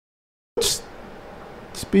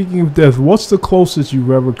Speaking of death, what's the closest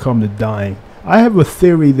you've ever come to dying? I have a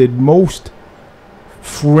theory that most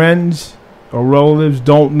friends or relatives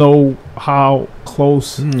don't know how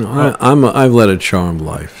close. I've led a charmed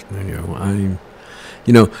life.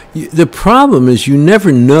 The problem is you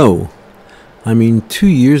never know. I mean, 2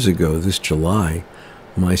 years ago, this July,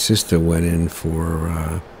 my sister went in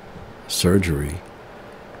for surgery,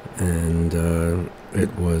 and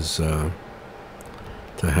it was to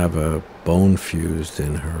have a bone fused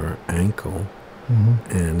in her ankle,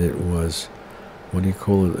 and it was, what do you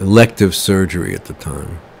call it, elective surgery at the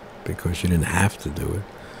time, because she didn't have to do it.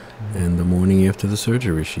 And the morning after the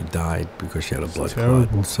surgery, she died because she had a blood clot.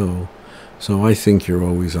 So I think you're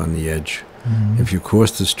always on the edge. If you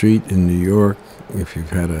cross the street in New York, if you've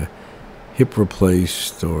had a hip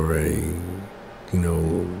replaced or a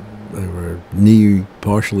knee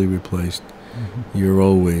partially replaced, you're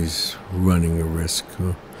always running a risk.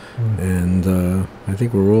 And I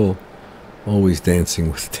think we're all always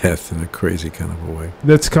dancing with death in a crazy kind of a way.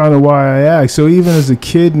 That's kind of why I asked. So even as a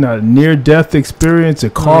kid, not a near-death experience, a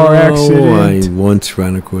car accident? I once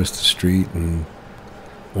ran across the street and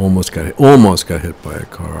almost got hit by a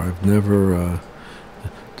car. I've never...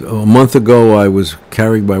 a month ago, I was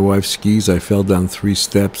carrying my wife's skis. I fell down 3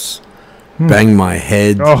 steps, banged my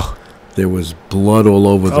head. Oh. There was blood all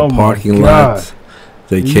over the parking lot.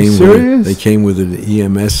 They came with an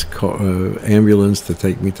EMS ambulance to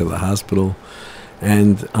take me to the hospital.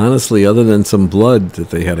 And honestly, other than some blood that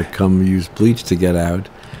they had to come use bleach to get out,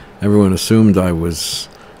 everyone assumed I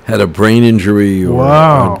had a brain injury or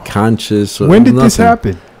unconscious. Or when did this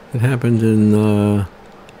happen? It happened in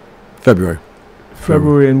February.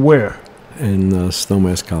 February and where? In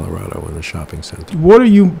Snowmass, Colorado, in a shopping center. What are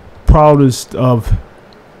you proudest of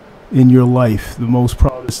in your life, the most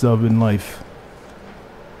proudest of in life?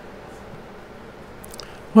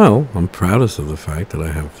 Well, I'm proudest of the fact that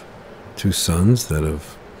I have 2 sons that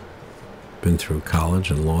have been through college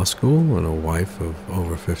and law school, and a wife of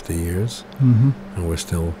over 50 years. And we're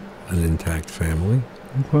still an intact family,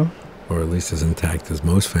 or at least as intact as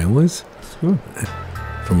most families. Sure.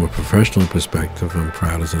 From a professional perspective, I'm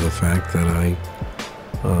proudest of the fact that I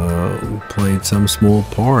played some small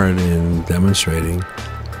part in demonstrating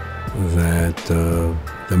that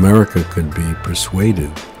America could be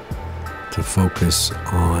persuaded to focus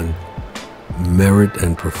on merit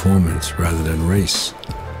and performance rather than race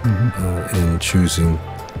in choosing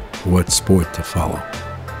what sport to follow.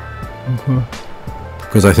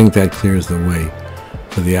 Because I think that clears the way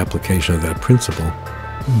for the application of that principle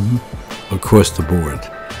across the board.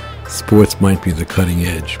 Sports might be the cutting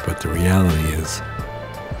edge, but the reality is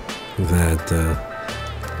that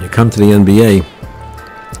you come to the NBA,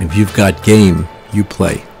 if you've got game, you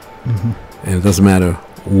play. And it doesn't matter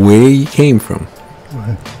where you came from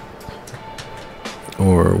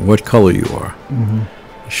or what color you are.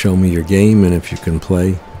 Show me your game, and if you can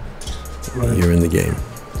play, you're in the game.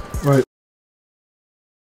 Right.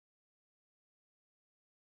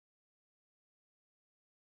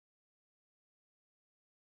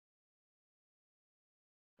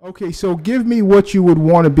 Okay, so give me what you would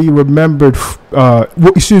want to be remembered.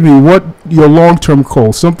 What your long-term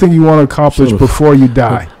goal, something you want to accomplish before you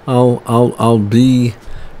die. I'll be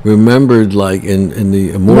remembered like in the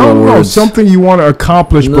immortal words. No, something you want to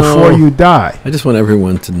accomplish before you die. I just want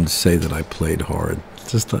everyone to say that I played hard.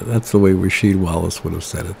 That's the way Rasheed Wallace would have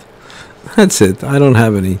said it. That's it. I don't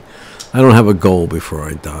have a goal before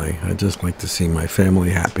I die. I just like to see my family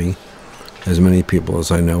happy, as many people as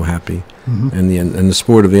I know happy, and the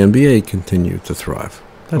sport of the NBA continue to thrive.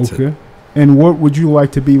 That's it. And what would you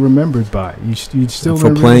like to be remembered by? You still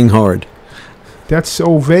for playing hard. That's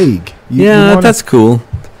so vague. That's cool.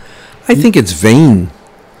 I think it's vain.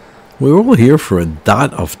 We're all here for a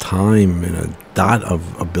dot of time and a dot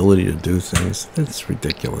of ability to do things. It's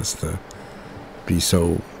ridiculous to be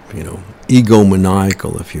so,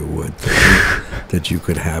 egomaniacal, if you would, that you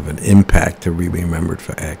could have an impact to be remembered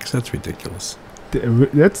for X. That's ridiculous.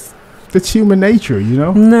 That's human nature,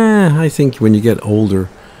 Nah, I think when you get older,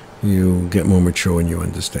 you get more mature and you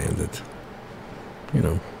understand it.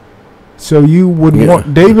 So you would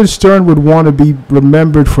want David Stern would want to be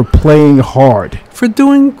remembered for playing hard, for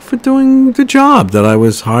doing the job that I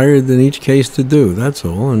was hired in each case to do. That's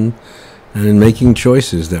all, and in making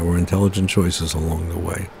choices that were intelligent choices along the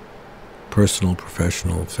way, personal,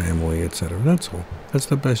 professional, family, etc. That's all. That's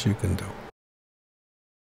the best you can do.